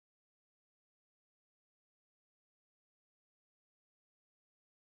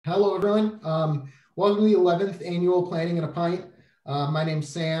Hello, everyone. Welcome to the 11th annual Planning in a Pint. My name's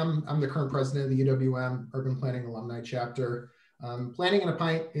Sam. I'm the current president of the UWM Urban Planning Alumni Chapter. Planning in a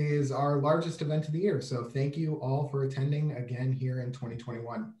Pint is our largest event of the year, so thank you all for attending again here in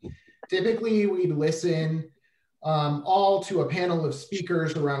 2021. Typically, we'd listen all to a panel of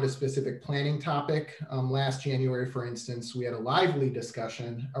speakers around a specific planning topic. Last January, for instance, we had a lively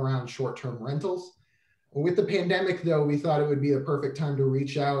discussion around short-term rentals. With the pandemic, though, we thought it would be the perfect time to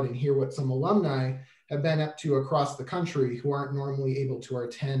reach out and hear what some alumni have been up to across the country who aren't normally able to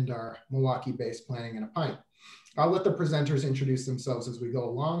attend our Milwaukee-based Planning in a Pint. I'll let the presenters introduce themselves as we go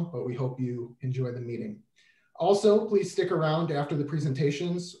along, but we hope you enjoy the meeting. Also, please stick around after the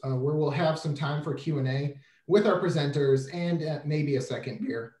presentations where we'll have some time for Q&A with our presenters and maybe a second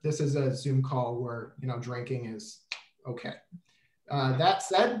beer. This is a Zoom call where drinking is okay. That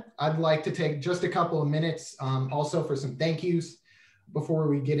said, I'd like to take just a couple of minutes also for some thank yous before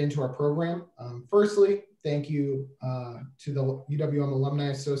we get into our program. Firstly, thank you to the UWM Alumni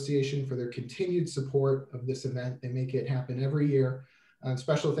Association for their continued support of this event. They make it happen every year.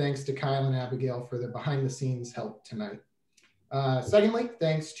 Special thanks to Kyle and Abigail for their behind the scenes help tonight. Secondly,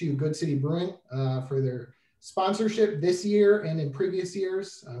 thanks to Good City Brewing for their sponsorship this year and in previous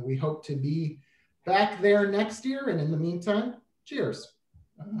years. We hope to be back there next year, and in the meantime, cheers.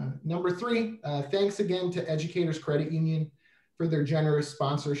 Number three, thanks again to Educators Credit Union for their generous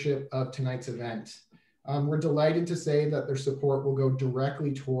sponsorship of tonight's event. We're delighted to say that their support will go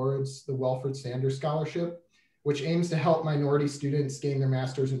directly towards the Welford Sanders Scholarship, which aims to help minority students gain their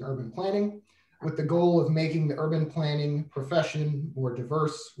master's in urban planning with the goal of making the urban planning profession more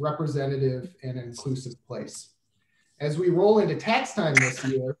diverse, representative, and inclusive place. As we roll into tax time this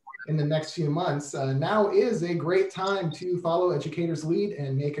year, in the next few months, now is a great time to follow Educators' lead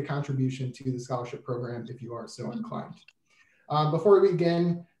and make a contribution to the scholarship program if you are so inclined. Before we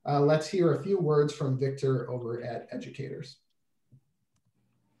begin, let's hear a few words from Victor over at Educators.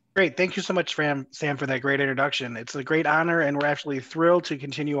 Great. Thank you so much, Sam, for that great introduction. It's a great honor, and we're actually thrilled to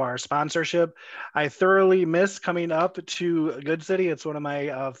continue our sponsorship. I thoroughly miss coming up to Good City. It's one of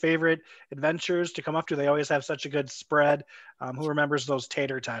my favorite adventures to come up to. They always have such a good spread. Who remembers those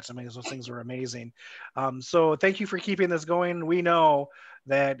tater tots? I mean, those things were amazing. So thank you for keeping this going. We know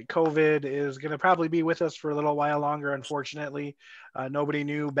that COVID is going to probably be with us for a little while longer, unfortunately. Nobody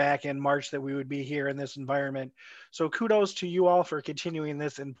knew back in March that we would be here in this environment. So kudos to you all for continuing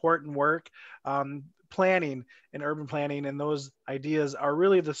this important work. Planning and urban planning and those ideas are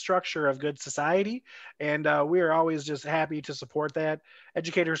really the structure of good society. And we are always just happy to support that.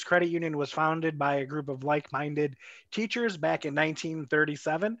 Educators Credit Union was founded by a group of like-minded teachers back in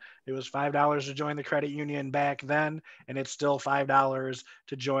 1937. It was $5 to join the credit union back then, and it's still $5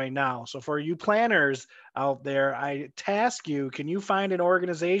 to join now. So for you planners out there, I task you, can you find an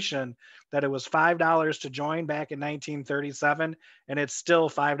organization that it was $5 to join back in 1937, and it's still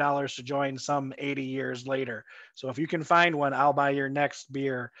 $5 to join some 80 years later? So if you can find one, I'll buy your next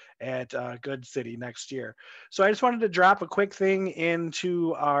beer at Good City next year. So I just wanted to drop a quick thing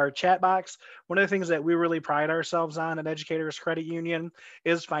into our chat box. One of the things that we really pride ourselves on at Educators Credit Union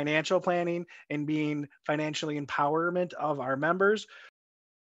is financial planning and being financially empowerment of our members.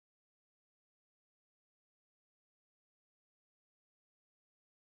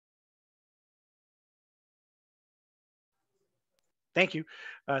 Thank you.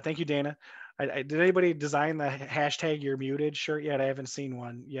 Thank you, Dana. Did anybody design the hashtag you're muted shirt yet? I haven't seen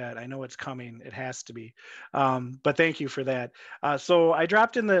one yet. I know it's coming. It has to be. But thank you for that. So I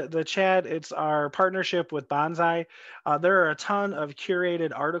dropped in the chat. It's our partnership with Bonsai. There are a ton of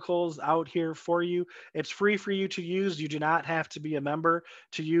curated articles out here for you. It's free for you to use. You do not have to be a member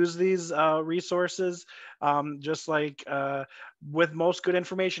to use these resources. Just like with most good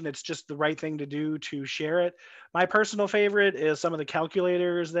information, it's just the right thing to do to share it. My personal favorite is some of the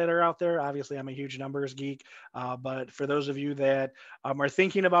calculators that are out there. Obviously, I'm a huge numbers geek, but for those of you that are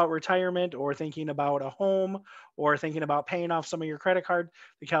thinking about retirement or thinking about a home or thinking about paying off some of your credit card,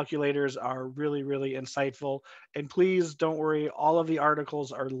 the calculators are really, really insightful. And please don't worry, all of the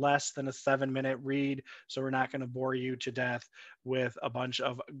articles are less than a 7-minute read, so we're not going to bore you to death with a bunch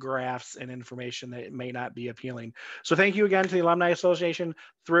of graphs and information that may not be appealing. So thank you again to the Alumni Association.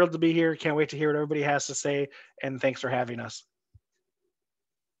 Thrilled to be here. Can't wait to hear what everybody has to say. And thanks for having us.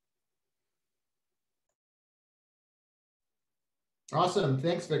 Awesome.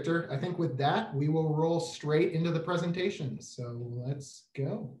 Thanks, Victor. I think with that, we will roll straight into the presentation. So let's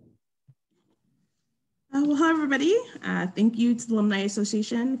go. Well, hello, everybody. Thank you to the Alumni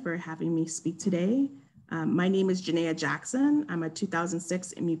Association for having me speak today. My name is Janaea Jackson. I'm a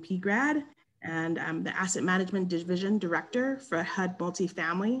 2006 MUP grad, and I'm the Asset Management Division Director for HUD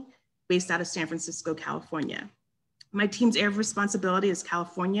Multifamily, based out of San Francisco, California. My team's area of responsibility is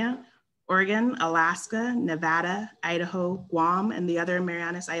California, Oregon, Alaska, Nevada, Idaho, Guam, and the other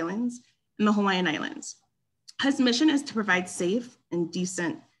Marianas Islands, and the Hawaiian Islands. HUD's mission is to provide safe and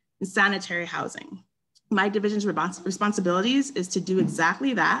decent and sanitary housing. My division's responsibilities is to do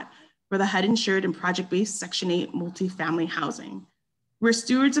exactly that for the HUD insured and project-based Section 8 multifamily housing. We're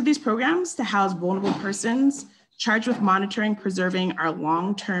stewards of these programs to house vulnerable persons, charged with monitoring, preserving our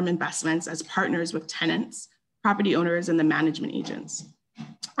long-term investments as partners with tenants, property owners, and the management agents.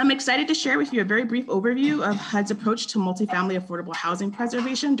 I'm excited to share with you a very brief overview of HUD's approach to multifamily affordable housing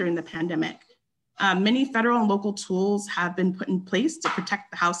preservation during the pandemic. Many federal and local tools have been put in place to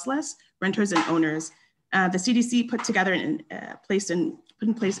protect the houseless, renters, and owners. The CDC put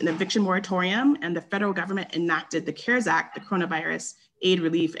in place an eviction moratorium, and the federal government enacted the CARES Act, the Coronavirus Aid,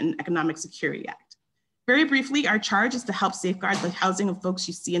 Relief, and Economic Security Act. Very briefly, our charge is to help safeguard the housing of folks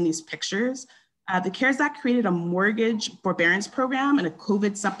you see in these pictures. The CARES Act created a mortgage forbearance program and a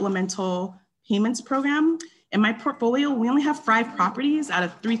COVID supplemental payments program. In my portfolio, we only have 5 properties out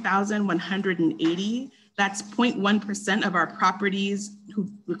of 3,180. That's 0.1% of our properties who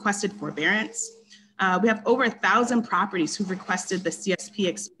requested forbearance. We have over 1,000 properties who've requested the CSP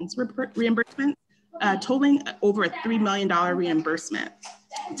expense reimbursement, totaling over a $3 million reimbursement.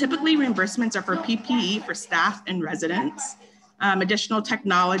 Typically, reimbursements are for PPE for staff and residents, additional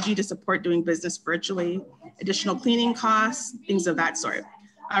technology to support doing business virtually, additional cleaning costs, things of that sort.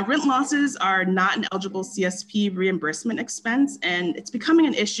 Rent losses are not an eligible CSP reimbursement expense, and it's becoming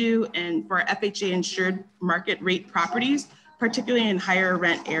an issue for FHA insured market rate properties, particularly in higher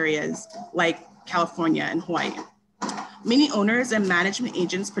rent areas like California and Hawaii. Many owners and management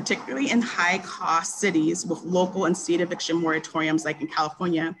agents, particularly in high cost cities with local and state eviction moratoriums like in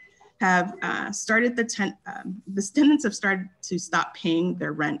California, have tenants have started to stop paying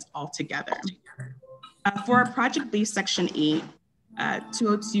their rent altogether. For our project-based Section 8,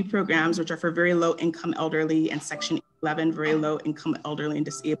 202 programs, which are for very low income elderly, and Section 11, very low income elderly and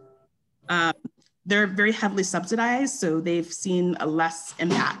disabled, they're very heavily subsidized, so they've seen less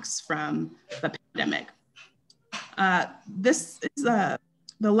impacts from the pandemic. This is the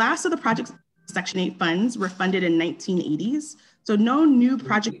last of the project Section 8 funds were funded in 1980s, so no new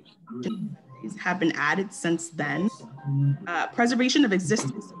project have been added since then. Preservation of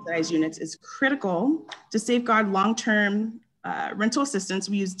existing subsidized units is critical to safeguard long-term rental assistance.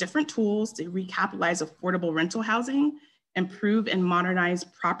 We use different tools to recapitalize affordable rental housing, improve and modernize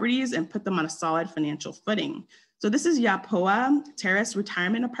properties, and put them on a solid financial footing. So this is UWMAA Terrace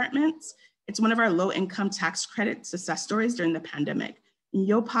Retirement Apartments. It's one of our low-income tax credit success stories during the pandemic.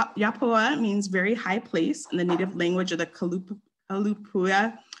 UWMAA means very high place in the native language of the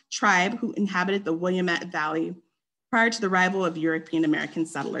Kalupua tribe who inhabited the Willamette Valley prior to the arrival of European American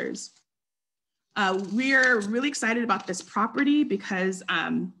settlers. We are really excited about this property because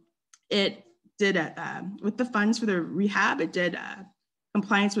it did, with the funds for the rehab, it did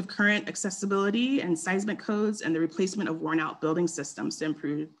compliance with current accessibility and seismic codes and the replacement of worn out building systems to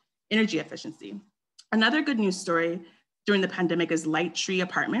improve energy efficiency. Another good news story during the pandemic is Light Tree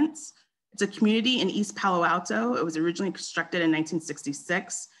Apartments. It's a community in East Palo Alto. It was originally constructed in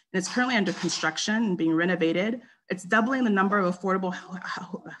 1966, and it's currently under construction and being renovated. It's doubling the number of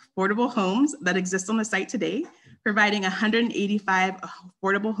affordable homes that exist on the site today, providing 185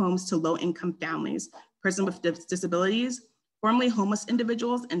 affordable homes to low-income families, persons with disabilities, formerly homeless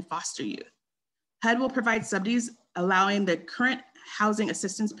individuals, and foster youth. HUD will provide subsidies, allowing the current housing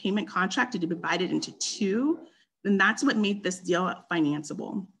assistance payment contract to be divided into 2, and that's what made this deal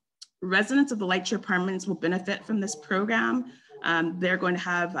financeable. Residents of the Light Tree Apartments will benefit from this program. They're going to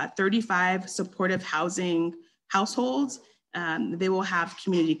have 35 supportive housing households. They will have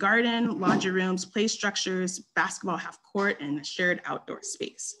community garden, laundry rooms, play structures, basketball half court, and a shared outdoor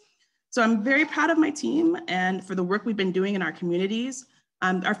space. So I'm very proud of my team and for the work we've been doing in our communities.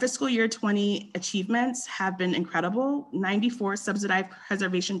 Our fiscal year 20 achievements have been incredible. 94 subsidized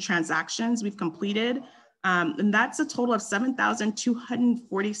preservation transactions we've completed. And that's a total of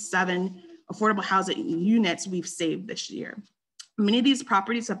 7,247 affordable housing units we've saved this year. Many of these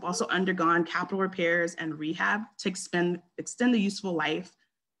properties have also undergone capital repairs and rehab to extend the useful life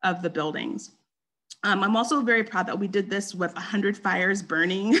of the buildings. I'm also very proud that we did this with 100 fires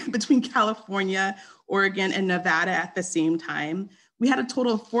burning between California, Oregon, and Nevada at the same time. We had a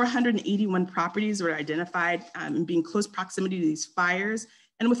total of 481 properties that were identified in being close proximity to these fires.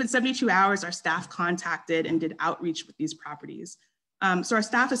 And within 72 hours, our staff contacted and did outreach with these properties. So our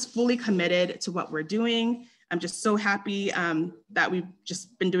staff is fully committed to what we're doing. I'm just so happy that we've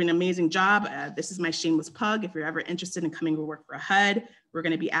just been doing an amazing job. This is my shameless plug. If you're ever interested in coming to work for HUD, we're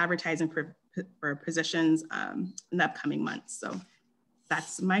going to be advertising for positions in the upcoming months. So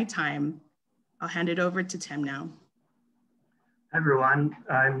that's my time. I'll hand it over to Tim now. Hi everyone,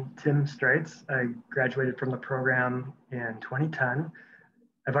 I'm Tim Streitz. I graduated from the program in 2010.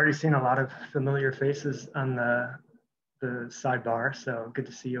 I've already seen a lot of familiar faces on the sidebar, so good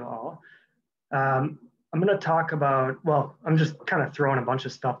to see you all. I'm going to talk about, well, I'm just kind of throwing a bunch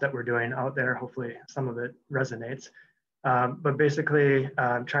of stuff that we're doing out there. Hopefully some of it resonates. But basically,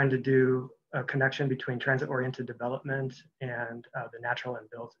 I'm trying to do a connection between transit-oriented development and the natural and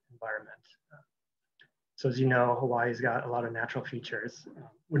built environment. So as you know, Hawaii's got a lot of natural features.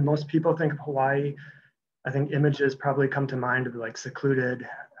 When most people think of Hawaii, I think images probably come to mind of like secluded,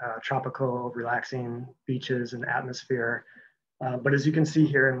 tropical, relaxing beaches and atmosphere. But as you can see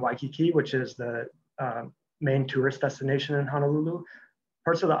here in Waikiki, which is the main tourist destination in Honolulu,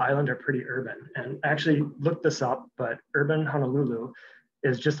 parts of the island are pretty urban. And I actually looked this up, but urban Honolulu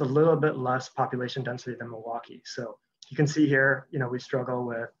is just a little bit less population density than Milwaukee. So you can see here, you know, we struggle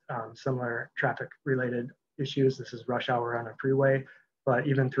with similar traffic related issues. This is rush hour on a freeway, but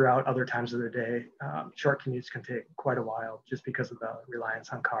even throughout other times of the day, short commutes can take quite a while just because of the reliance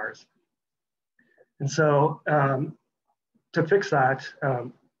on cars. And so to fix that,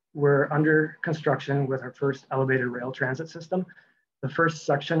 we're under construction with our first elevated rail transit system. The first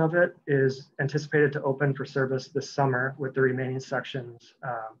section of it is anticipated to open for service this summer, with the remaining sections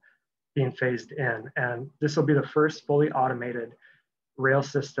being phased in. And this will be the first fully automated rail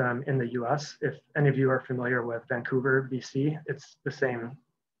system in the US. If any of you are familiar with Vancouver, BC, it's the same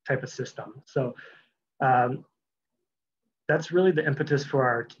type of system. So that's really the impetus for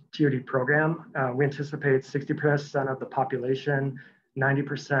our TOD program. We anticipate 60% of the population,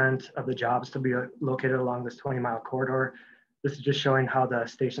 90% of the jobs to be located along this 20-mile corridor. This is just showing how the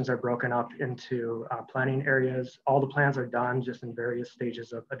stations are broken up into planning areas. All the plans are done, just in various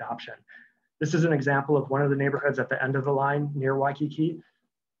stages of adoption. This is an example of one of the neighborhoods at the end of the line near Waikiki.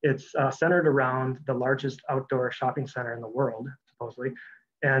 It's centered around the largest outdoor shopping center in the world, supposedly.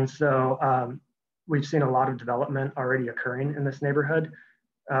 And so we've seen a lot of development already occurring in this neighborhood.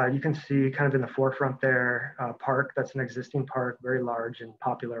 You can see kind of in the forefront there, park, that's an existing park, very large and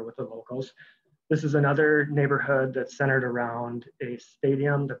popular with the locals. This is another neighborhood that's centered around a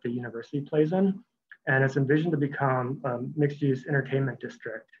stadium that the university plays in. And it's envisioned to become a mixed-use entertainment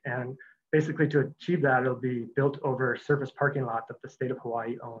district. And basically to achieve that, it'll be built over a surface parking lot that the state of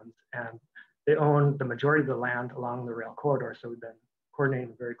Hawaii owns. And they own the majority of the land along the rail corridor. So we've been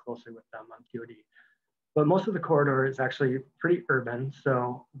coordinating very closely with them on TOD. But most of the corridor is actually pretty urban.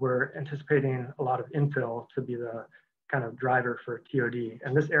 So we're anticipating a lot of infill to be the kind of driver for TOD.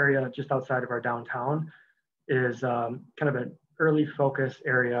 And this area just outside of our downtown is kind of an early focus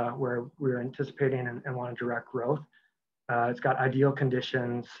area where we're anticipating and want to direct growth. It's got ideal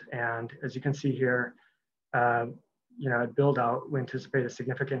conditions. And as you can see here, you know, at build out, we anticipate a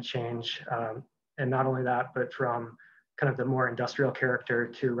significant change. And not only that, but from kind of the more industrial character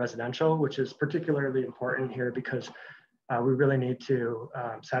to residential, which is particularly important here because we really need to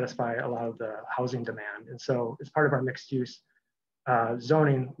satisfy a lot of the housing demand. And so as part of our mixed use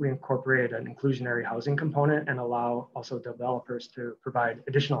zoning, we incorporate an inclusionary housing component and allow also developers to provide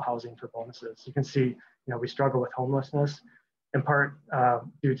additional housing for bonuses. You can see, you know, we struggle with homelessness in part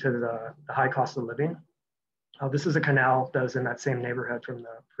due to the high cost of living. This is a canal that was in that same neighborhood from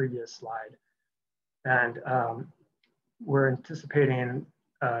the previous slide. And we're anticipating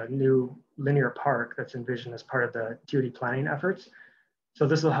a new linear park that's envisioned as part of the TOD planning efforts. So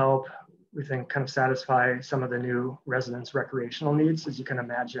this will help, we think, kind of satisfy some of the new residents' recreational needs. As you can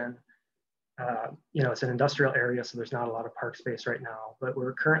imagine, you know, it's an industrial area, so there's not a lot of park space right now, but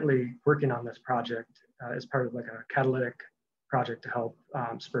we're currently working on this project as part of like a catalytic project to help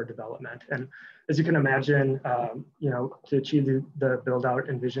spur development. And as you can imagine, you know, to achieve the build out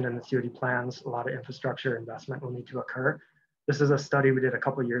envisioned in the TOD plans, a lot of infrastructure investment will need to occur. This is a study we did a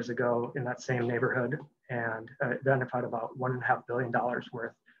couple of years ago in that same neighborhood and identified about $1.5 billion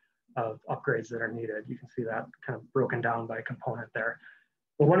worth of upgrades that are needed. You can see that kind of broken down by component there.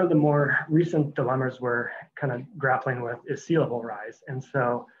 But one of the more recent dilemmas we're kind of grappling with is sea level rise. And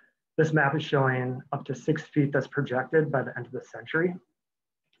so this map is showing up to 6 feet that's projected by the end of the century.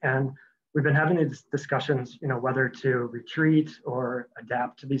 And we've been having these discussions, you know, whether to retreat or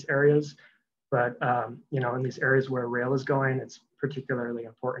adapt to these areas. But, you know, in these areas where rail is going, it's particularly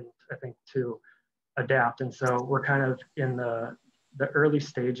important, I think, to adapt. And so we're kind of in the early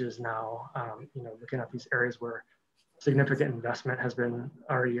stages now, you know, looking at these areas where significant investment has been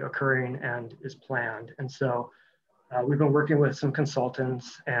already occurring and is planned. And so we've been working with some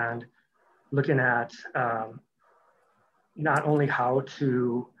consultants and looking at not only how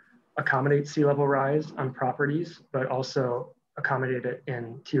to accommodate sea level rise on properties, but also accommodate it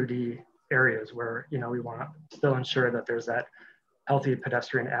in TOD areas where, you know, we want to still ensure that there's that healthy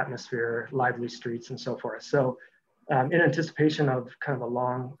pedestrian atmosphere, lively streets, and so forth. So in anticipation of kind of a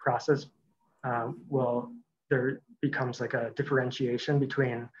long process, there becomes like a differentiation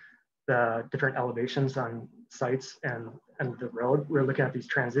between the different elevations on sites and the road. We're looking at these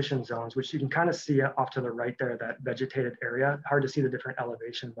transition zones, which you can kind of see off to the right there, that vegetated area. Hard to see the different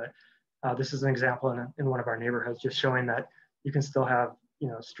elevation, but this is an example in one of our neighborhoods, just showing that you can still have, you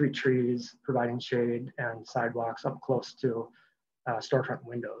know, street trees providing shade and sidewalks up close to storefront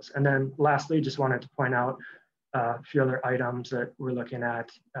windows. And then lastly, just wanted to point out a few other items that we're looking at.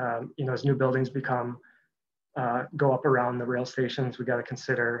 You know, as new buildings go up around the rail stations, we got to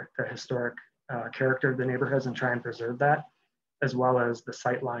consider the historic character of the neighborhoods and try and preserve that, as well as the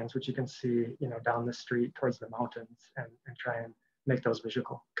sight lines, which you can see, you know, down the street towards the mountains, and try and make those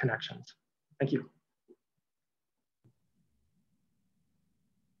visual connections. Thank you.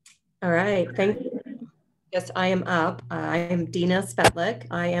 All right, thank you. Yes, I am up. I am Dina Svetlik.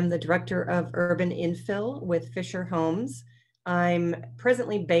 I am the Director of Urban Infill with Fisher Homes. I'm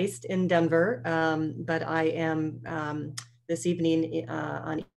presently based in Denver, but I am this evening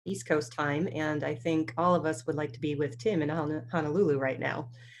on East Coast time, and I think all of us would like to be with Tim in Honolulu right now.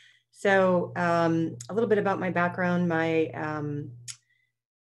 So a little bit about my background. My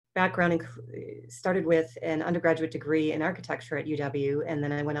background started with an undergraduate degree in architecture at UW, and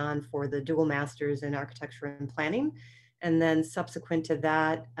then I went on for the dual master's in architecture and planning. And then subsequent to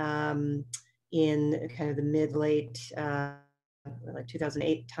that, in kind of the mid-late like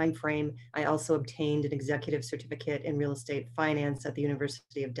 2008 timeframe, I also obtained an executive certificate in real estate finance at the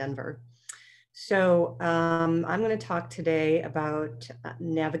University of Denver. So I'm going to talk today about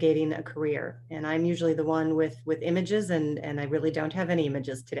navigating a career, and I'm usually the one with images, and I really don't have any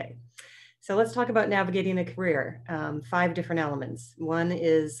images today. So let's talk about navigating a career. 5 different elements. One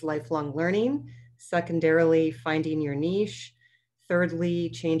is lifelong learning. Secondarily, finding your niche. Thirdly,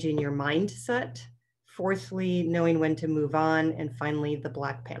 changing your mindset. Fourthly, knowing when to move on. And finally, the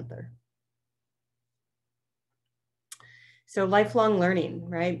Black Panther. So lifelong learning,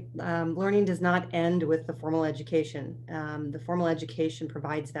 right? Learning does not end with the formal education. The formal education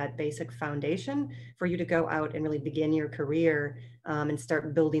provides that basic foundation for you to go out and really begin your career and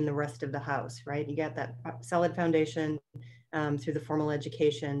start building the rest of the house, right? You get that solid foundation through the formal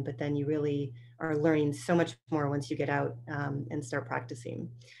education, but then you really are learning so much more once you get out and start practicing.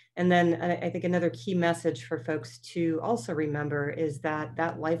 And then I think another key message for folks to also remember is that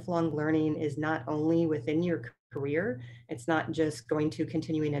that lifelong learning is not only within your career. It's not just going to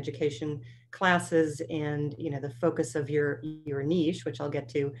continuing education classes and, you know, the focus of your niche, which I'll get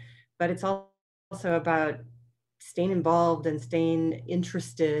to, but it's also about staying involved and staying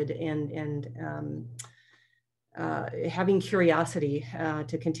interested and having curiosity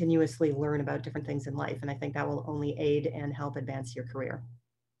to continuously learn about different things in life. And I think that will only aid and help advance your career.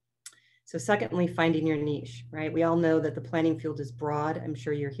 So secondly, finding your niche, right? We all know that the planning field is broad. I'm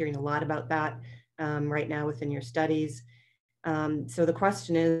sure you're hearing a lot about that right now within your studies. So the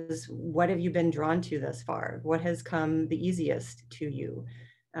question is, what have you been drawn to thus far? What has come the easiest to you?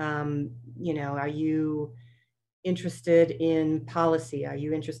 You know, are you interested in policy? Are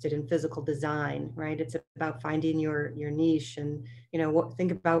you interested in physical design, right? It's about finding your niche. And, you know,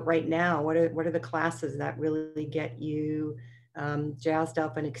 think about right now, what are the classes that really get you jazzed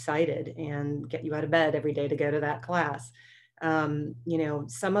up and excited and get you out of bed every day to go to that class? You know,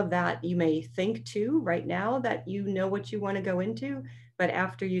 some of that you may think too right now that you know what you want to go into, but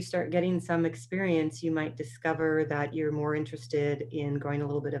after you start getting some experience, you might discover that you're more interested in going a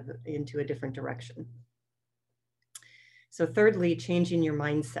little bit into a different direction. So thirdly, changing your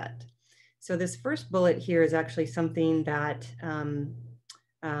mindset. So this first bullet here is actually something that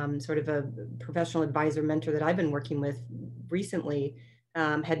sort of a professional advisor mentor that I've been working with recently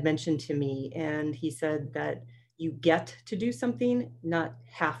had mentioned to me, and he said that you get to do something, not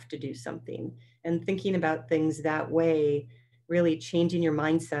have to do something. And thinking about things that way, really changing your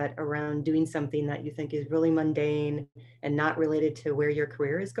mindset around doing something that you think is really mundane and not related to where your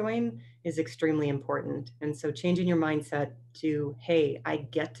career is going is extremely important. And so changing your mindset to, hey, I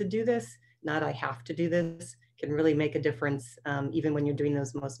get to do this, not I have to do this, can really make a difference even when you're doing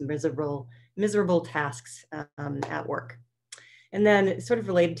those most miserable tasks at work. And then sort of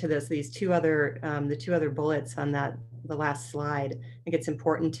related to this, the two other bullets on the last slide, I think it's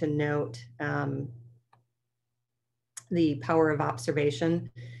important to note the power of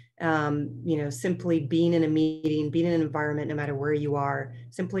observation. Simply being in a meeting, being in an environment, no matter where you are,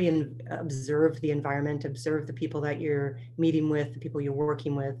 simply observe the environment, observe the people that you're meeting with, the people you're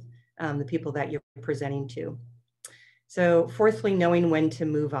working with, the people that you're presenting to. So fourthly, knowing when to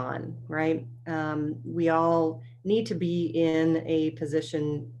move on, right? We all need to be in a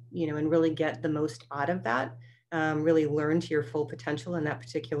position, and really get the most out of that, really learn to your full potential in that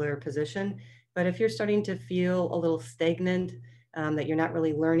particular position. But if you're starting to feel a little stagnant, that you're not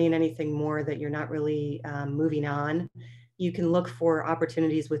really learning anything more, that you're not really moving on, you can look for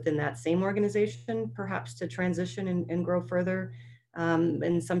opportunities within that same organization, perhaps to transition and grow further.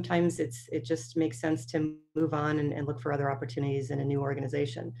 And sometimes it just makes sense to move on and look for other opportunities in a new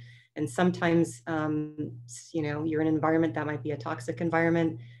organization. And sometimes, you're in an environment that might be a toxic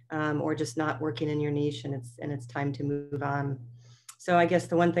environment, or just not working in your niche, and it's time to move on. So I guess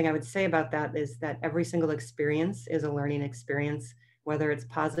the one thing I would say about that is that every single experience is a learning experience, whether it's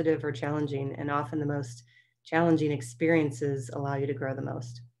positive or challenging, and often the most challenging experiences allow you to grow the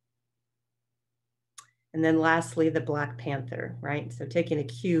most. And then lastly, the Black Panther, right? So taking a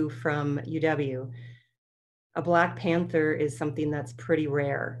cue from UW, a Black Panther is something that's pretty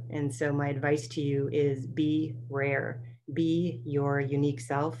rare. And so my advice to you is be rare, be your unique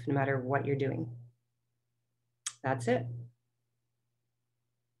self, no matter what you're doing. That's it.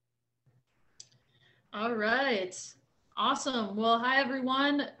 All right. Awesome. Well, hi,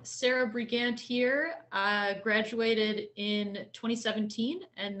 everyone. Sarah Brigant here. I graduated in 2017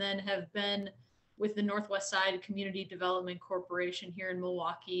 and then have been with the Northwest Side Community Development Corporation here in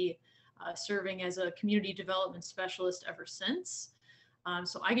Milwaukee, serving as a community development specialist ever since.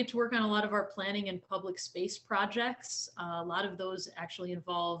 So I get to work on a lot of our planning and public space projects. A lot of those actually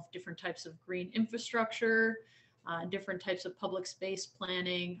involve different types of green infrastructure, different types of public space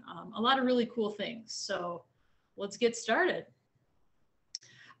planning, a lot of really cool things. So let's get started.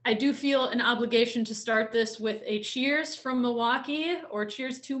 I do feel an obligation to start this with a cheers from Milwaukee, or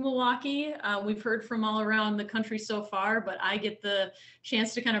cheers to Milwaukee. We've heard from all around the country so far, but I get the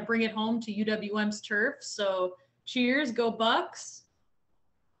chance to kind of bring it home to UWM's turf. So cheers, go Bucks.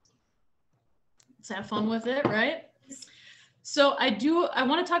 Let's have fun with it, right? So I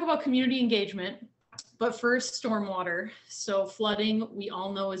want to talk about community engagement. But first, stormwater. So flooding, we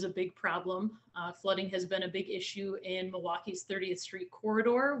all know, is a big problem. Flooding has been a big issue in Milwaukee's 30th Street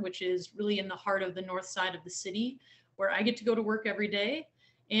corridor, which is really in the heart of the north side of the city, where I get to go to work every day.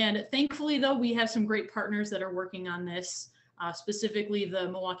 And thankfully, though, we have some great partners that are working on this, specifically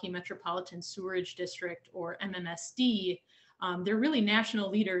the Milwaukee Metropolitan Sewerage District, or MMSD. They're really national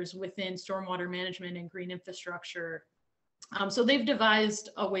leaders within stormwater management and green infrastructure. So they've devised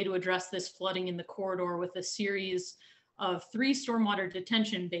a way to address this flooding in the corridor with a series of 3 stormwater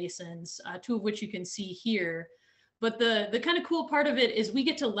detention basins, 2 of which you can see here. But the kind of cool part of it is we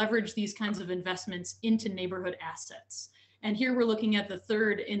get to leverage these kinds of investments into neighborhood assets. And here we're looking at the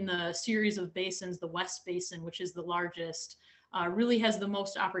 3rd in the series of basins, the West Basin, which is the largest, really has the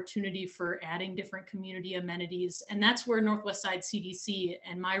most opportunity for adding different community amenities. And that's where Northwest Side CDC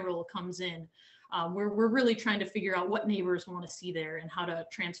and my role comes in. We're really trying to figure out what neighbors want to see there and how to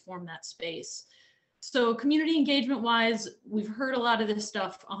transform that space. So community engagement wise, we've heard a lot of this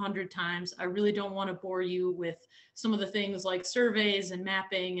stuff 100 times. I really don't want to bore you with some of the things like surveys and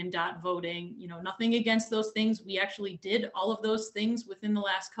mapping and dot voting. Nothing against those things. We actually did all of those things within the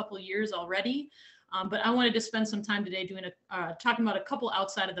last couple of years already. But I wanted to spend some time today talking about a couple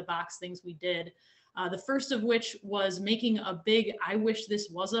outside of the box things we did. The first of which was making a big "I wish this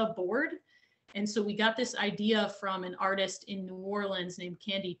was a" board. And so we got this idea from an artist in New Orleans named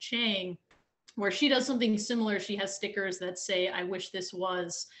Candy Chang, where she does something similar. She has stickers that say, "I wish this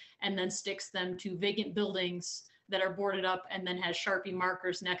was," and then sticks them to vacant buildings that are boarded up, and then has Sharpie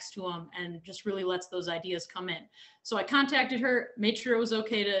markers next to them, and just really lets those ideas come in. So I contacted her, made sure it was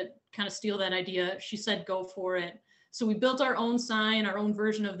okay to kind of steal that idea. She said, go for it. So we built our own sign, our own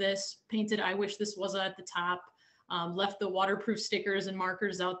version of this, painted "I wish this was" at the top. Left the waterproof stickers and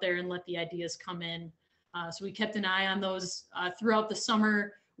markers out there and let the ideas come in. So we kept an eye on those throughout the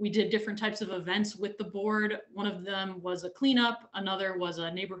summer. We did different types of events with the board. One of them was a cleanup. Another was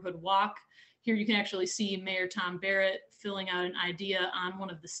a neighborhood walk. Here you can actually see Mayor Tom Barrett filling out an idea on one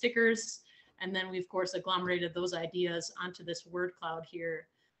of the stickers. And then we, of course, agglomerated those ideas onto this word cloud here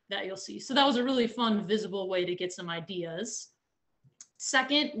that you'll see. So that was a really fun, visible way to get some ideas.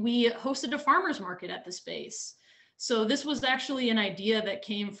 Second, we hosted a farmer's market at the space. So this was actually an idea that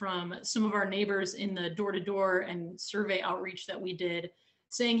came from some of our neighbors in the door-to-door and survey outreach that we did,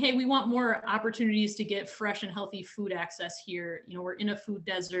 saying, hey, we want more opportunities to get fresh and healthy food access here. We're in a food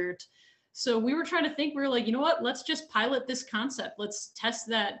desert. So we were trying to think, we were like, you know what, let's just pilot this concept. Let's test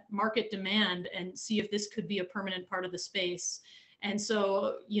that market demand and see if this could be a permanent part of the space. And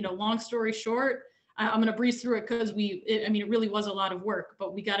so, you know, long story short, I'm going to breeze through it because it really was a lot of work,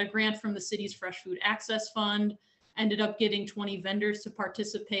 but we got a grant from the city's Fresh Food Access Fund, ended up getting 20 vendors to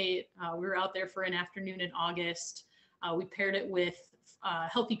participate. We were out there for an afternoon in August. We paired it with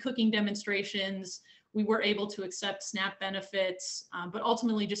healthy cooking demonstrations. We were able to accept SNAP benefits, but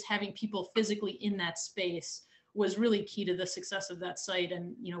ultimately just having people physically in that space was really key to the success of that site.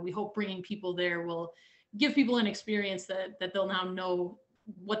 And, you know, we hope bringing people there will give people an experience that they'll now know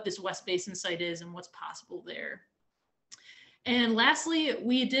what this West Basin site is and what's possible there. And lastly,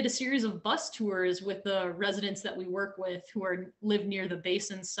 we did a series of bus tours with the residents that we work with who live near the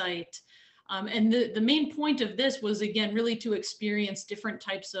basin site. And the main point of this was, again, really to experience different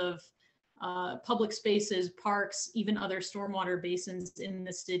types of public spaces, parks, even other stormwater basins in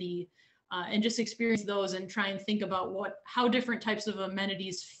the city, and just experience those and try and think about how different types of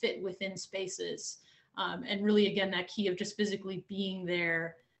amenities fit within spaces. And really, again, that key of just physically being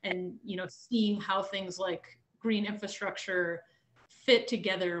there and, you know, seeing how things like green infrastructure fit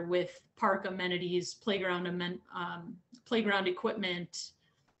together with park amenities, playground equipment,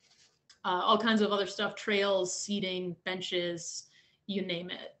 all kinds of other stuff, trails, seating, benches, you name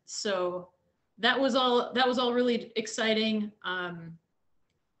it. So that was all really exciting.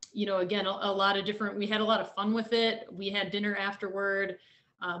 You know, again, we had a lot of fun with it. We had dinner afterward,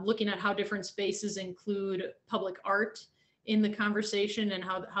 looking at how different spaces include public art in the conversation and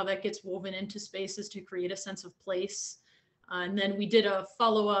how that gets woven into spaces to create a sense of place. And then we did a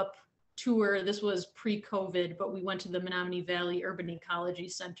follow-up tour. This was pre-COVID, but we went to the Menominee Valley Urban Ecology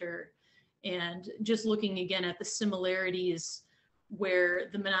Center and just looking again at the similarities where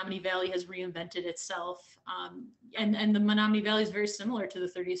the Menominee Valley has reinvented itself. And the Menominee Valley is very similar to the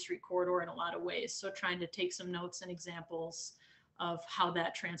 30th Street corridor in a lot of ways. So trying to take some notes and examples of how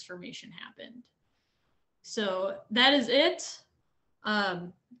that transformation happened. So that is it.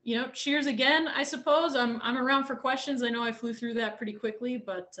 You know, cheers again, I suppose. I'm around for questions. I know I flew through that pretty quickly,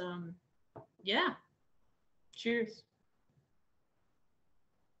 but yeah, cheers.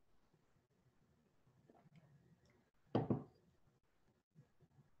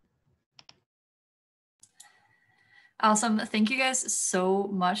 Awesome. Thank you guys so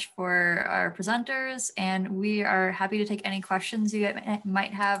much for our presenters, and we are happy to take any questions you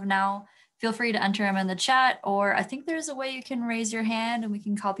might have now. Feel free to enter them in the chat, or I think there's a way you can raise your hand and we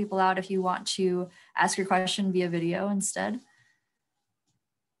can call people out if you want to ask your question via video instead.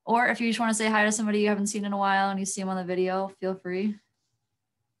 Or if you just want to say hi to somebody you haven't seen in a while and you see them on the video, feel free.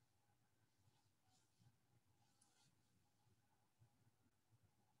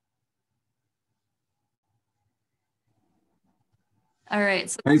 All right.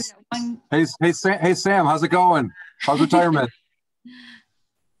 So hey, Sam, how's it going? How's retirement?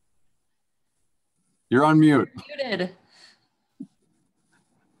 You're on mute. Muted.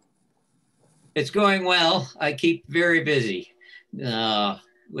 It's going well. I keep very busy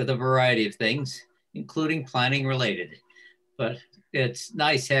with a variety of things, including planning related. But it's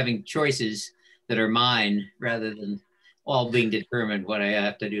nice having choices that are mine rather than all being determined what I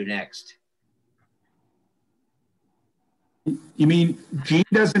have to do next. You mean Gene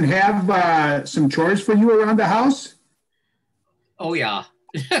doesn't have some chores for you around the house? Oh, yeah.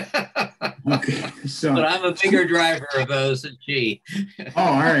 Okay, so. But I'm a bigger driver of those than she. Oh,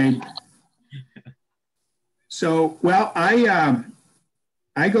 all right. So, well,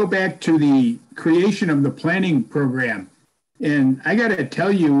 I go back to the creation of the planning program. And I got to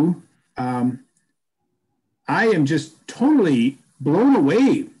tell you, I am just totally blown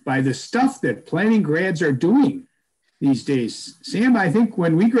away by the stuff that planning grads are doing these days. Sam, I think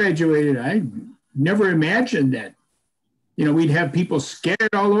when we graduated, I never imagined that, you know, we'd have people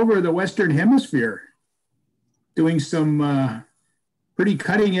scattered all over the Western Hemisphere doing some pretty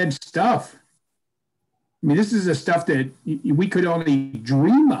cutting edge stuff. I mean, this is the stuff that we could only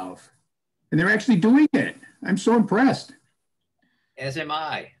dream of, and they're actually doing it. I'm so impressed. As am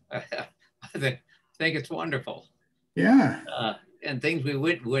I. I think it's wonderful. Yeah. And things we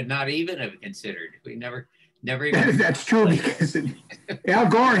would not even have considered. We never even. That's true, because Al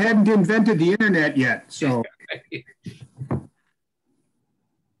Gore hadn't invented the internet yet. So.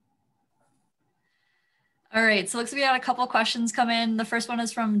 All right, so looks like we had a couple questions come in. The first one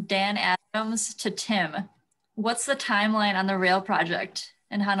is from Dan Adams to Tim. What's the timeline on the rail project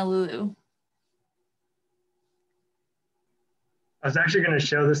in Honolulu? I was actually going to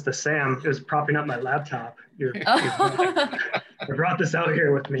show this to Sam. It was propping up my laptop. I brought this out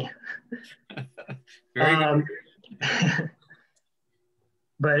here with me.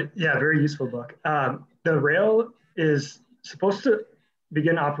 But yeah, very useful book. The rail is supposed to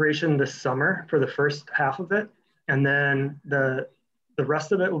begin operation this summer for the first half of it. And then the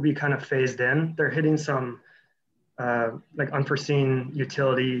rest of it will be kind of phased in. They're hitting some like unforeseen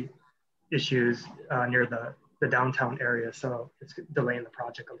utility issues near the downtown area. So it's delaying the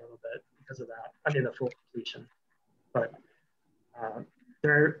project a little bit because of that. I mean, the full completion. But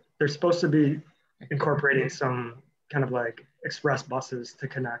they're supposed to be incorporating some kind of like express buses to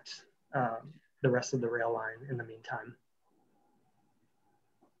connect the rest of the rail line in the meantime.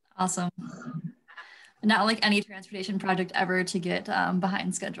 Awesome. Not like any transportation project ever to get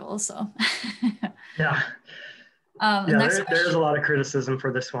behind schedule, so. Yeah. There's a lot of criticism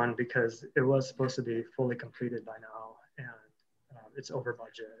for this one because it was supposed to be fully completed by now, and it's over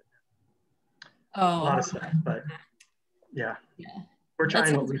budget. Oh. A lot of stuff, but yeah. We're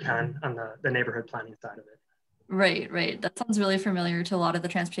trying what we can on the neighborhood planning side of it. Right. That sounds really familiar to a lot of the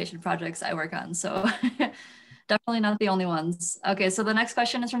transportation projects I work on, so definitely not the only ones. Okay, so the next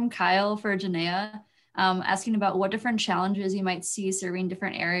question is from Kyle for Janaea, asking about what different challenges you might see serving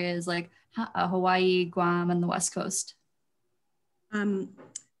different areas like Hawaii, Guam, and the West Coast.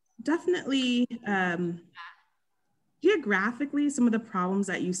 Definitely, geographically, some of the problems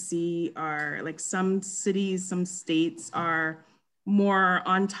that you see are like some cities, some states are more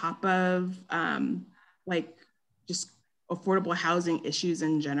on top of like just affordable housing issues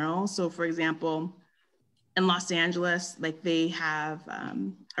in general. So for example, in Los Angeles, like they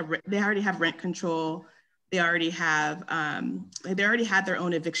already have rent control. They already had their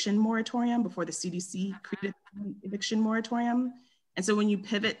own eviction moratorium before the CDC created an eviction moratorium. And so when you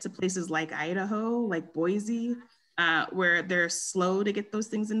pivot to places like Idaho, like Boise, where they're slow to get those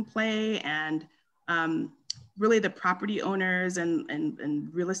things in play, and really the property owners and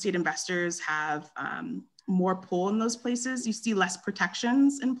real estate investors have more pull in those places, you see less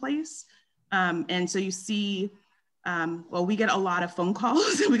protections in place. And so you see, well, we get a lot of phone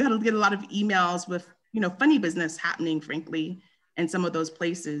calls, we got to get a lot of emails with, funny business happening, frankly, in some of those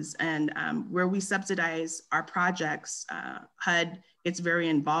places. And where we subsidize our projects, HUD gets very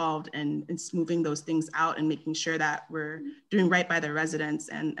involved in smoothing those things out and making sure that we're doing right by the residents,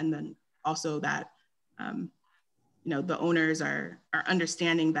 and then also that, the owners are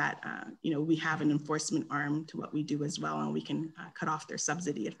understanding that, we have an enforcement arm to what we do as well, and we can cut off their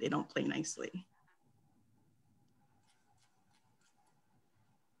subsidy if they don't play nicely.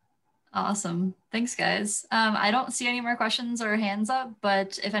 Awesome. Thanks, guys. I don't see any more questions or hands up,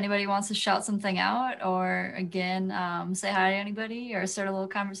 but if anybody wants to shout something out or again, say hi to anybody or start a little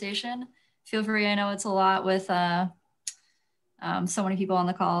conversation, feel free. I know it's a lot with so many people on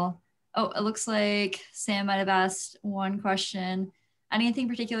the call. Oh, it looks like Sam might have asked one question. Anything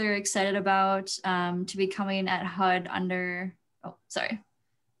particular you're excited about to be coming at HUD under, oh, sorry.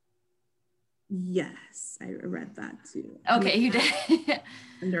 Yes, I read that too. Okay, you did.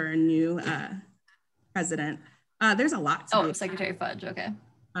 Under our new president. There's a lot to be Secretary Fudge, okay.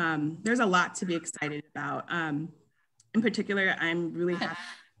 There's a lot to be excited about. In particular, I'm really happy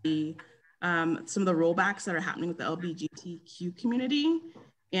to see some of the rollbacks that are happening with the LGBTQ community,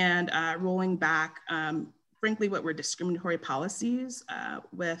 and rolling back, frankly, what were discriminatory policies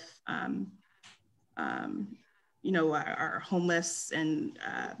with our homeless and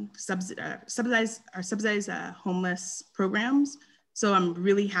subsidized homeless programs. So I'm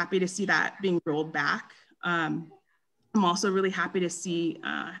really happy to see that being rolled back. I'm also really happy to see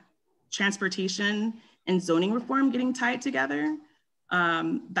transportation and zoning reform getting tied together.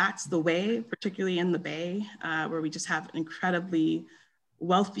 That's the way, particularly in the Bay, where we just have incredibly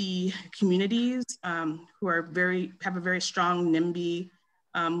wealthy communities who are have a very strong NIMBY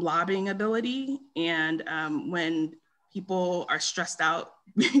lobbying ability. And when people are stressed out,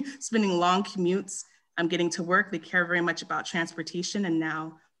 spending long commutes, getting to work, they care very much about transportation. And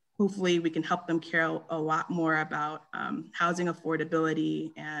now hopefully we can help them care a lot more about housing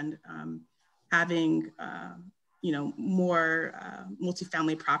affordability and having more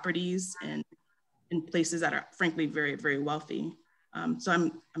multifamily properties in places that are frankly very, very wealthy. So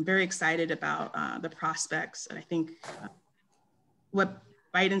I'm very excited about the prospects. And I think what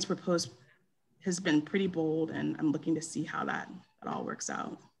Biden's proposed has been pretty bold, and I'm looking to see how that all works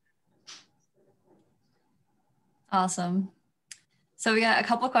out. Awesome. So we got a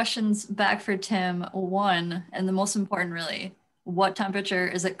couple of questions back for Tim. One, and the most important really, what temperature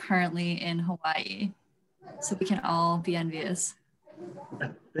is it currently in Hawaii? So we can all be envious. I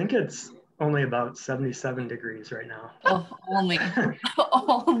think it's only about 77 degrees right now. Oh, only,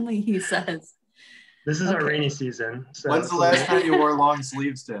 only he says. This is our rainy season. So when's the last time you wore long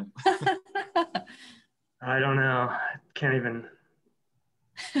sleeves, Tim? I don't know. I can't even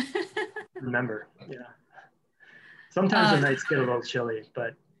remember. Yeah. Sometimes the nights get a little chilly,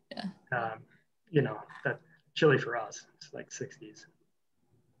 but yeah. you know, that chilly for us. It's like 60s.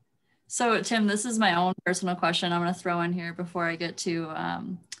 So Tim, this is my own personal question I'm going to throw in here before I get to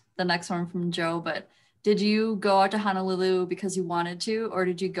the next one from Joe, but did you go out to Honolulu because you wanted to, or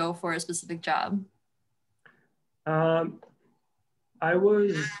did you go for a specific job? I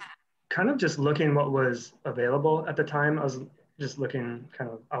was kind of just looking what was available at the time. I was just looking kind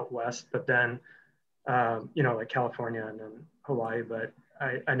of out west, but then, you know, like California and then Hawaii, but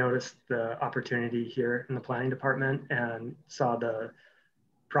I noticed the opportunity here in the planning department and saw the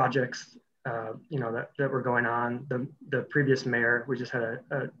projects, you know, that were going on. The previous mayor, we just had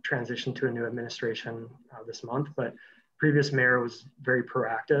a transition to a new administration this month, but previous mayor was very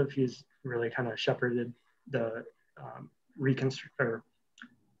proactive. He's really kind of shepherded the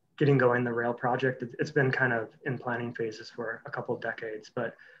getting going the rail project. It's been kind of in planning phases for a couple of decades,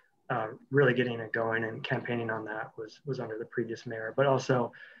 but really getting it going and campaigning on that was under the previous mayor. But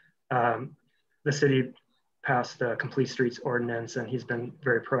also the city passed the Complete Streets ordinance, and he's been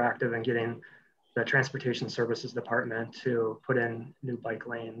very proactive in getting the Transportation Services Department to put in new bike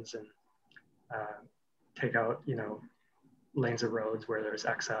lanes and take out, you know, lanes of roads where there's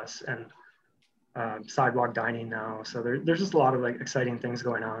excess, and sidewalk dining now. So there's just a lot of like exciting things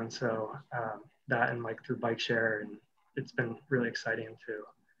going on. So that and like through bike share, and it's been really exciting to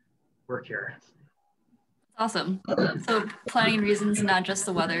work here. Awesome. So planning reasons, not just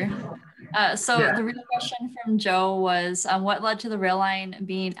the weather. The real question from Joe was, what led to the rail line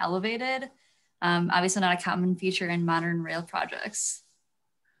being elevated? Obviously not a common feature in modern rail projects.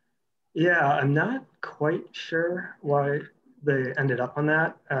 Yeah, I'm not quite sure why they ended up on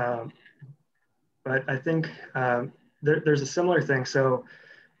that. But I think there's a similar thing. So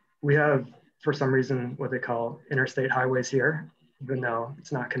we have, for some reason, what they call interstate highways here, even though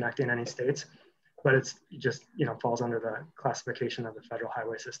it's not connecting any states, but it's just, you know, falls under the classification of the federal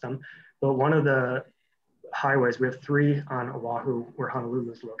highway system. But one of the highways, we have 3 on Oahu where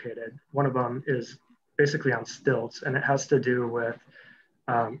Honolulu is located. One of them is basically on stilts, and it has to do with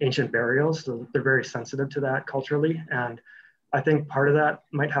ancient burials. So they're very sensitive to that culturally. And I think part of that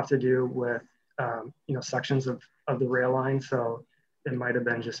might have to do with you know, sections of the rail line. So it might have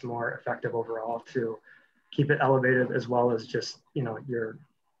been just more effective overall to keep it elevated, as well as just, you know, your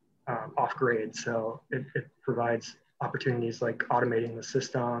off grade. So it provides opportunities like automating the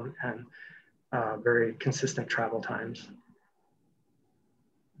system and very consistent travel times.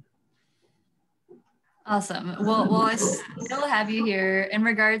 Awesome. Well, I still have you here. In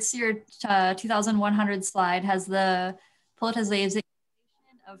regards to your 2100 slide, has the politicization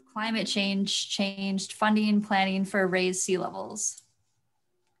of climate change changed funding planning for raised sea levels?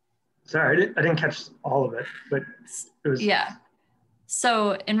 Sorry, I didn't catch all of it, but it was... Yeah.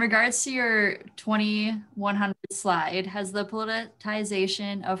 So in regards to your 2100 slide, has the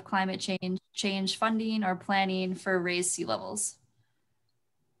politicization of climate change changed funding or planning for raised sea levels?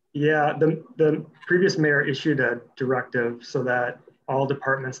 Yeah, the previous mayor issued a directive so that all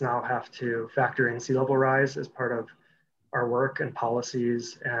departments now have to factor in sea level rise as part of our work and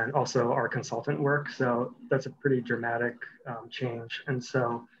policies, and also our consultant work. So that's a pretty dramatic change. And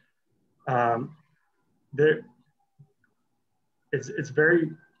so it's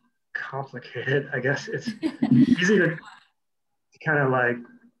very complicated. I guess it's easy to kind of like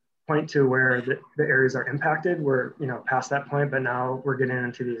point to where the areas are impacted. We're, you know, past that point, but now we're getting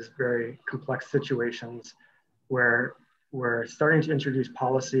into these very complex situations where we're starting to introduce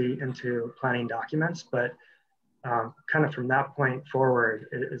policy into planning documents, but kind of from that point forward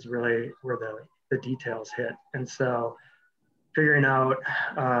is really where the details hit. And so figuring out,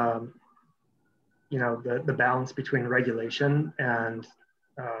 you know, the balance between regulation and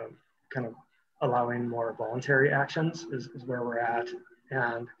kind of allowing more voluntary actions is where we're at.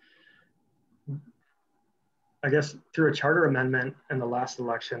 And I guess through a charter amendment in the last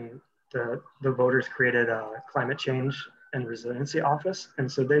election, the voters created a climate change and resiliency office. And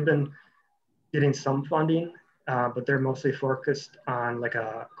so they've been getting some funding, but they're mostly focused on like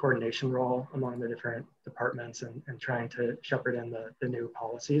a coordination role among the different departments and trying to shepherd in the new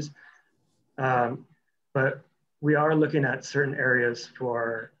policies. But we are looking at certain areas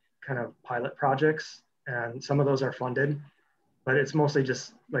for kind of pilot projects, and some of those are funded, but it's mostly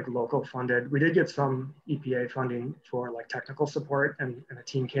just like local funded. We did get some EPA funding for like technical support, and a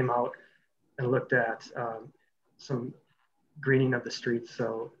team came out and looked at some greening of the streets.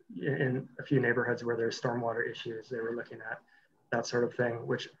 So in a few neighborhoods where there's stormwater issues, they were looking at that sort of thing,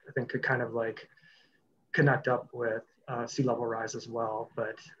 which I think could kind of like connect up with sea level rise as well.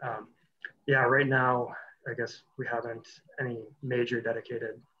 But yeah, right now I guess we haven't any major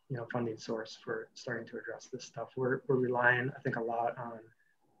dedicated, funding source for starting to address this stuff. We're relying, I think, a lot on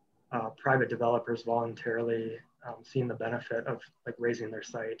private developers voluntarily seeing the benefit of like raising their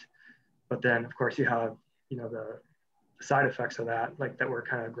site. But then, of course, you have, the side effects of that, like that we're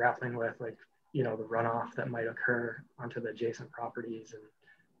kind of grappling with, like, the runoff that might occur onto the adjacent properties and,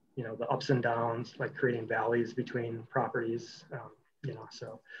 the ups and downs, like creating valleys between properties,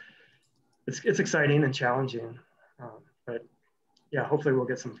 so it's exciting and challenging, but yeah, hopefully we'll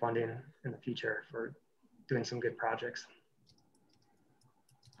get some funding in the future for doing some good projects.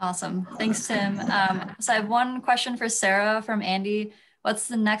 Awesome. Thanks, Tim. So I have one question for Sarah from Andy. What's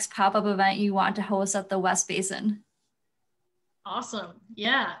the next pop-up event you want to host at the West Basin? Awesome.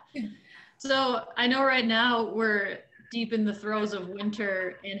 Yeah. So I know right now we're deep in the throes of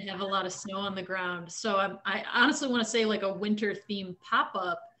winter and have a lot of snow on the ground. So I honestly want to say like a winter themed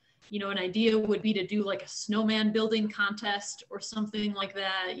pop-up. An idea would be to do like a snowman building contest or something like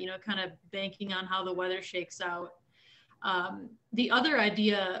that, kind of banking on how the weather shakes out. The other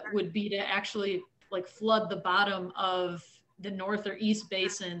idea would be to actually like flood the bottom of the north or east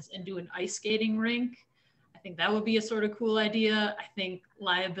basins and do an ice skating rink. I think that would be a sort of cool idea. I think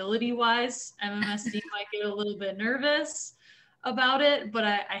liability wise, MMSD might get a little bit nervous about it, but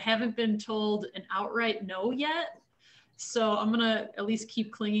I haven't been told an outright no yet. So I'm gonna at least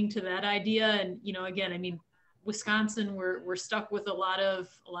keep clinging to that idea. And again, I mean, Wisconsin, we're stuck with a lot of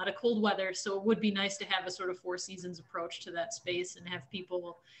cold weather, so it would be nice to have a sort of four seasons approach to that space and have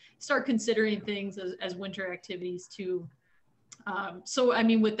people start considering things as winter activities too. So I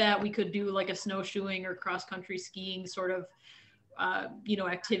mean, with that, we could do like a snowshoeing or cross country skiing sort of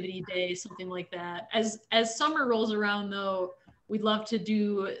activity day, something like that. As summer rolls around, though, we'd love to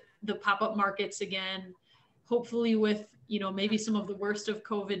do the pop-up markets again. Hopefully with, maybe some of the worst of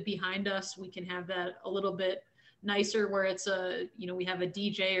COVID behind us, we can have that a little bit nicer where it's we have a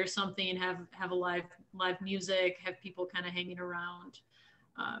DJ or something and have a live music, have people kind of hanging around.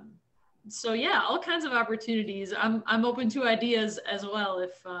 So yeah, all kinds of opportunities. I'm open to ideas as well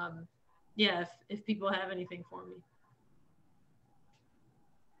if people have anything for me.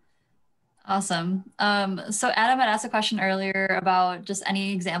 Awesome. So Adam had asked a question earlier about just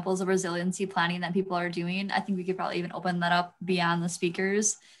any examples of resiliency planning that people are doing. I think we could probably even open that up beyond the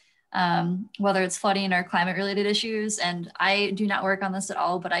speakers, whether it's flooding or climate related issues. And I do not work on this at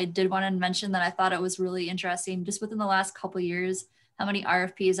all, but I did want to mention that I thought it was really interesting just within the last couple of years, how many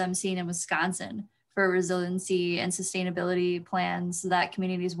RFPs I'm seeing in Wisconsin for resiliency and sustainability plans that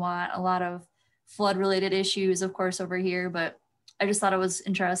communities want. A lot of flood related issues, of course, over here, but I just thought it was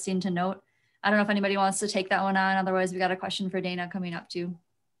interesting to note. I don't know if anybody wants to take that one on. Otherwise, we got a question for Dana coming up too.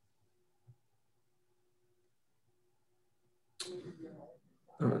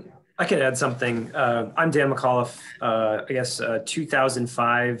 I can add something. I'm Dan McAuliffe, I guess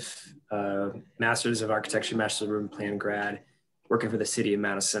 2005 Masters of Architecture, Master's of Urban Plan grad, working for the city of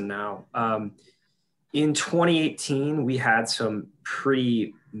Madison now. In 2018, we had some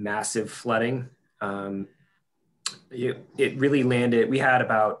pretty massive flooding. It really landed, we had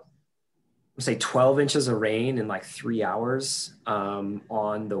about, say 12 inches of rain in like 3 hours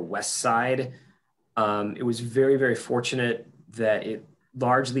on the west side. It was very, very fortunate that it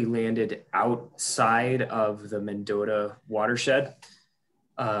largely landed outside of the Mendota watershed.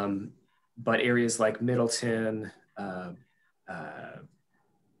 But areas like Middleton, some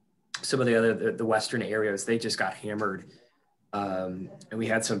of the western areas, they just got hammered. And we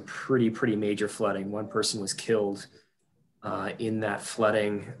had some pretty major flooding. One person was killed in that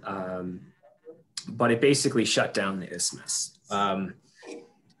flooding. But it basically shut down the isthmus. And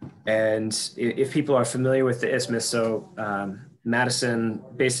if people are familiar with the isthmus, so Madison,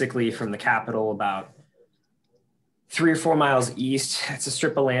 basically from the capital about 3 or 4 miles east, it's a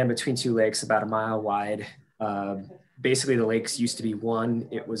strip of land between two lakes about a mile wide. Basically the lakes used to be one,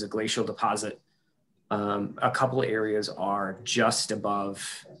 it was a glacial deposit. A couple of areas are just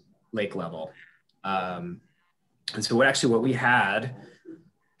above lake level. And so what we had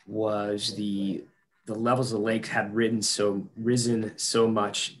was the levels of the lake had risen so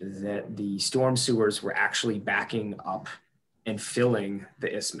much that the storm sewers were actually backing up and filling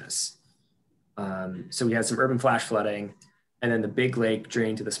the isthmus. So we had some urban flash flooding, and then the big lake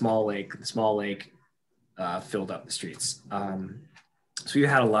drained to the small lake. The small lake filled up the streets. So we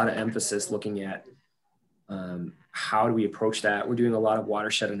had a lot of emphasis looking at how do we approach that. We're doing a lot of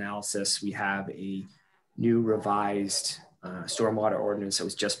watershed analysis. We have a new revised stormwater ordinance that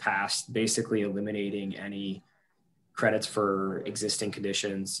was just passed, basically eliminating any credits for existing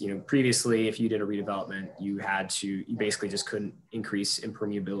conditions. Previously, if you did a redevelopment, you basically just couldn't increase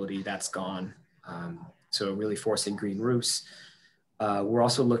impermeability. That's gone. So really forcing green roofs. We're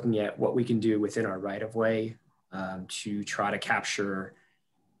also looking at what we can do within our right-of-way to try to capture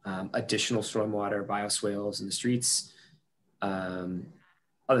additional stormwater bioswales in the streets.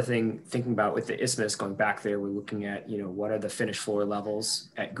 Other thing, thinking about with the isthmus, going back there, we're looking at, what are the finished floor levels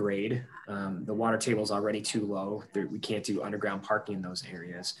at grade? The water table is already too low. We can't do underground parking in those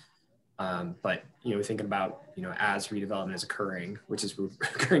areas. But, thinking about, as redevelopment is occurring, which is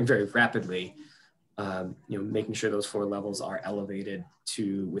occurring very rapidly, making sure those floor levels are elevated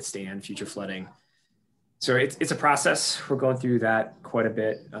to withstand future flooding. So it's a process. We're going through that quite a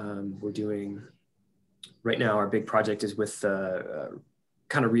bit. We're doing, right now, our big project is with the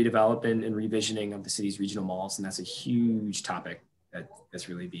kind of redevelopment and revisioning of the city's regional malls. And that's a huge topic that's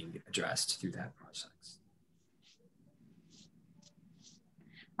really being addressed through that process.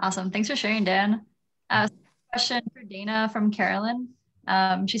 Awesome. Thanks for sharing, Dan. Question for Dana from Carolyn.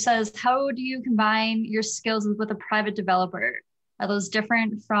 She says, how do you combine your skills with a private developer? Are those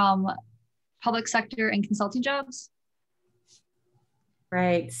different from public sector and consulting jobs?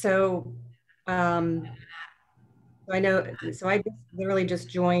 Right. So I know, so I literally just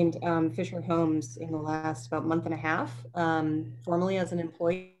joined Fisher Homes in the last about month and a half, formally as an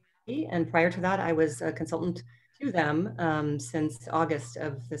employee. And prior to that, I was a consultant to them since August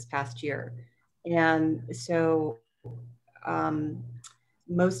of this past year. And so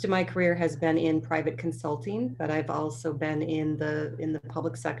most of my career has been in private consulting, but I've also been in the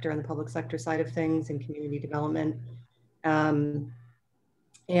public sector, on the public sector side of things, and community development.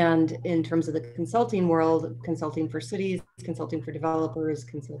 And in terms of the consulting world, consulting for cities, consulting for developers,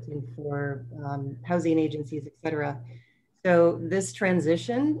 consulting for housing agencies, et cetera. So this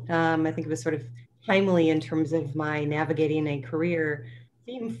transition, I think it was sort of timely in terms of my navigating a career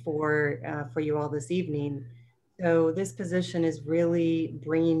theme for you all this evening. So this position is really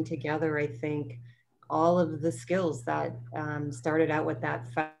bringing together, I think, all of the skills that started out with that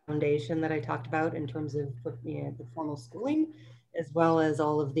foundation that I talked about in terms of the formal schooling, as well as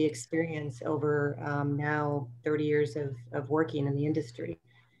all of the experience over now 30 years of working in the industry.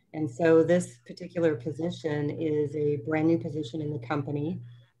 And so this particular position is a brand new position in the company.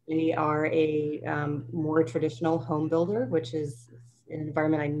 We are a more traditional home builder, which is an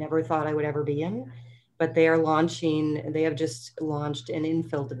environment I never thought I would ever be in. But they have just launched an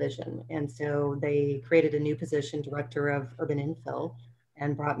infill division. And so they created a new position, Director of Urban Infill,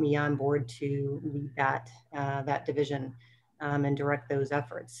 and brought me on board to lead that division and direct those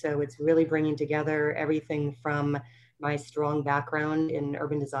efforts. So it's really bringing together everything from my strong background in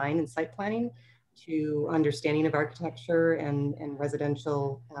urban design and site planning to understanding of architecture and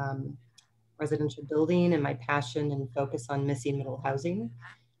residential building, and my passion and focus on missing middle housing.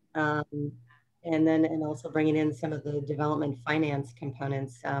 And also bringing in some of the development finance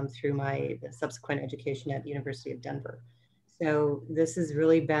components through my subsequent education at the University of Denver. So this has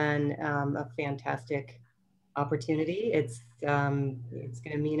really been a fantastic opportunity. It's going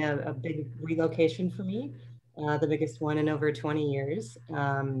to mean a big relocation for me, the biggest one in over 20 years.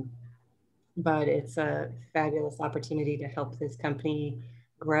 But it's a fabulous opportunity to help this company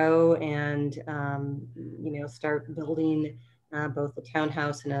grow and start building both a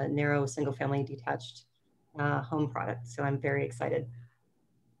townhouse and a narrow single-family detached home product. So I'm very excited.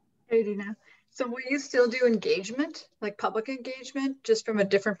 Hey, Dina. So will you still do engagement, like public engagement, just from a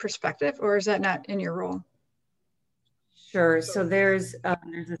different perspective, or is that not in your role? Sure. So there's a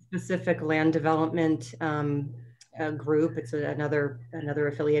specific land development group. It's another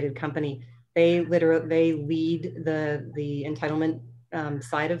affiliated company. They lead the entitlement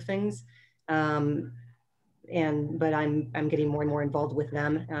side of things, but I'm getting more and more involved with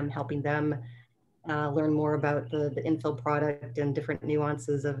them, helping them learn more about the infill product and different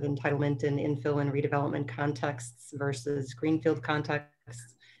nuances of entitlement and infill and redevelopment contexts versus greenfield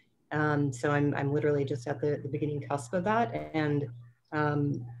contexts. So I'm literally just at the beginning cusp of that. And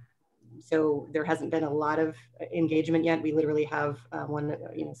so there hasn't been a lot of engagement yet. We literally have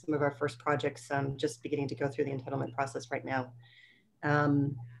some of our first projects just beginning to go through the entitlement process right now.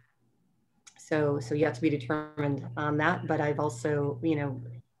 So yet to be determined on that, but I've also,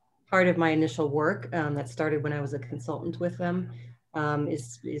 part of my initial work that started when I was a consultant with them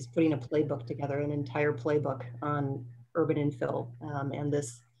is putting a playbook together, an entire playbook on urban infill and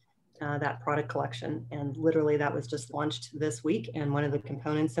that product collection. And literally that was just launched this week. And one of the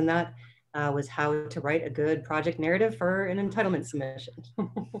components in that was how to write a good project narrative for an entitlement submission.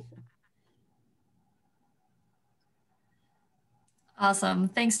 Awesome.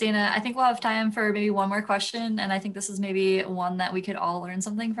 Thanks, Dana. I think we'll have time for maybe one more question. And I think this is maybe one that we could all learn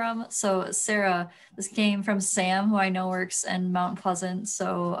something from. So Sarah, this came from Sam, who I know works in Mount Pleasant,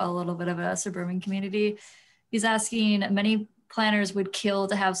 so a little bit of a suburban community. He's asking, many planners would kill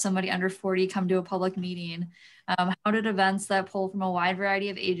to have somebody under 40 come to a public meeting. How did events that pull from a wide variety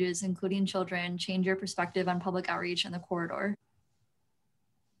of ages, including children, change your perspective on public outreach in the corridor?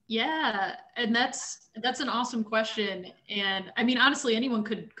 Yeah, and that's an awesome question. And I mean, honestly, anyone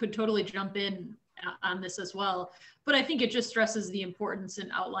could totally jump in on this as well. But I think it just stresses the importance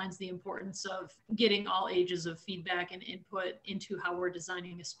and outlines the importance of getting all ages of feedback and input into how we're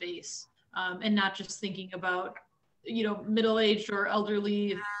designing a space, and not just thinking about, you know, middle-aged or elderly,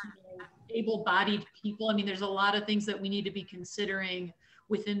 you know, able-bodied people. I mean, there's a lot of things that we need to be considering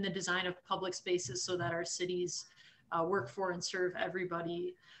within the design of public spaces so that our cities work for and serve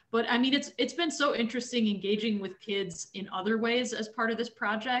everybody. But I mean, it's been so interesting engaging with kids in other ways as part of this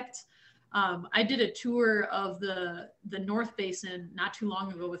project. I did a tour of the North Basin not too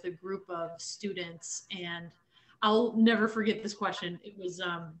long ago with a group of students, and I'll never forget this question. It was,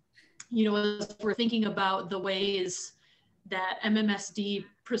 you know, as we're thinking about the ways that MMSD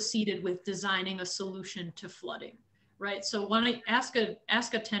proceeded with designing a solution to flooding, right? So when I ask a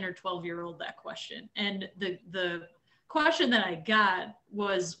 10 or 12-year-old that question, and the question that I got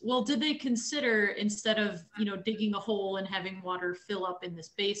was, well, did they consider, instead of, you know, digging a hole and having water fill up in this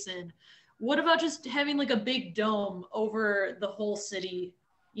basin, what about just having like a big dome over the whole city,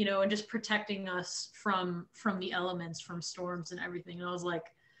 you know, and just protecting us from the elements, from storms and everything? And I was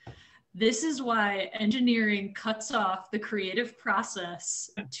like, this is why engineering cuts off the creative process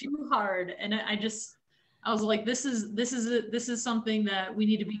too hard. And I was like, this is something that we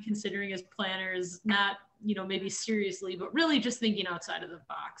need to be considering as planners, not, you know, maybe seriously, but really just thinking outside of the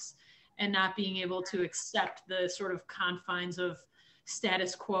box and not being able to accept the sort of confines of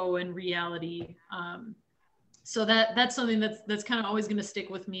status quo and reality. So that's something that's kind of always going to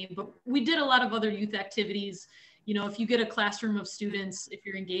stick with me. But we did a lot of other youth activities. You know, if you get a classroom of students, if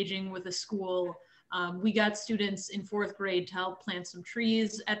you're engaging with a school, we got students in 4th grade to help plant some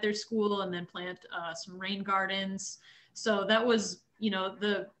trees at their school and then plant some rain gardens. So that was, you know,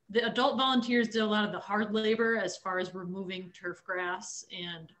 the adult volunteers did a lot of the hard labor as far as removing turf grass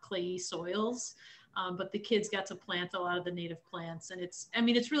and clayey soils. But the kids got to plant a lot of the native plants. And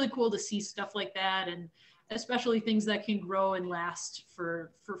it's really cool to see stuff like that, and especially things that can grow and last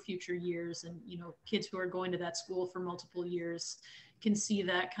for future years. And, you know, kids who are going to that school for multiple years can see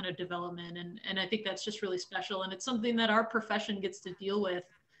that kind of development. And I think that's just really special. And it's something that our profession gets to deal with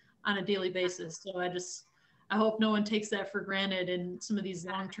on a daily basis. So I hope no one takes that for granted in some of these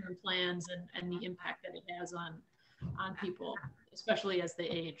long-term plans and the impact that it has on people, especially as they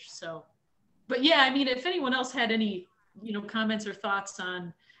age. So, but yeah, I mean, if anyone else had any, you know, comments or thoughts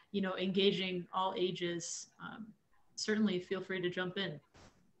on, you know, engaging all ages, certainly feel free to jump in.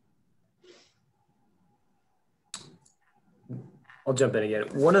 I'll jump in again.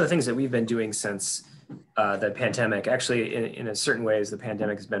 One of the things that we've been doing since the pandemic, actually in a certain ways, the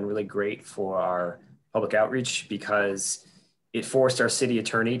pandemic has been really great for our public outreach because it forced our city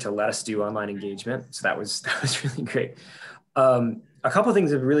attorney to let us do online engagement. So that was really great. A couple of things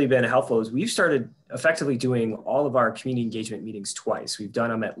that have really been helpful is we've started effectively doing all of our community engagement meetings twice. We've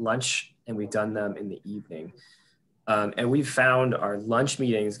done them at lunch and we've done them in the evening. And we've found our lunch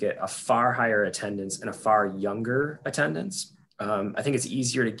meetings get a far higher attendance and a far younger attendance. I think it's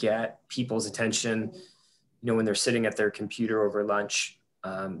easier to get people's attention, you know, when they're sitting at their computer over lunch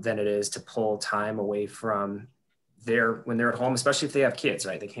than it is to pull time away from when they're at home, especially if they have kids,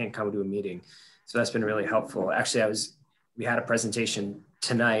 right? They can't come to a meeting. So that's been really helpful. Actually, we had a presentation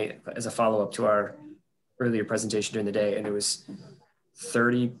tonight as a follow-up to our earlier presentation during the day, and it was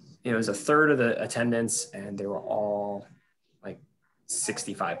 30, it was a third of the attendance, and they were all like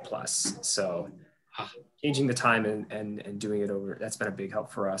 65 plus. So changing the time and doing it over, that's been a big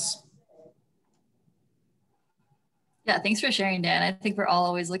help for us. Yeah, thanks for sharing, Dan. I think we're all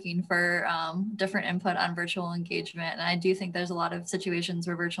always looking for different input on virtual engagement. And I do think there's a lot of situations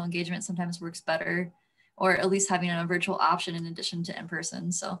where virtual engagement sometimes works better, or at least having a virtual option in addition to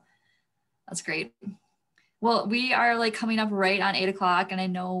in-person. So that's great. Well, we are like coming up right on 8 o'clock. And I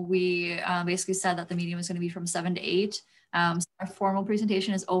know we basically said that the meeting was going to be from 7 to 8. So our formal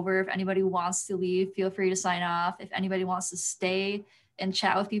presentation is over. If anybody wants to leave, feel free to sign off. If anybody wants to stay and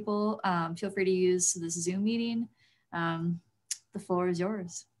chat with people, feel free to use this Zoom meeting. The floor is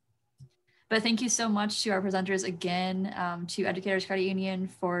yours. But thank you so much to our presenters again, to Educators Credit Union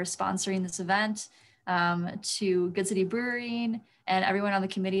for sponsoring this event, to Good City Brewing, and everyone on the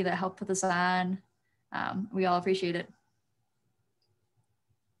committee that helped put this on. We all appreciate it.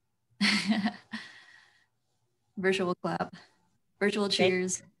 Virtual clap, virtual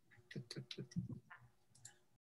cheers.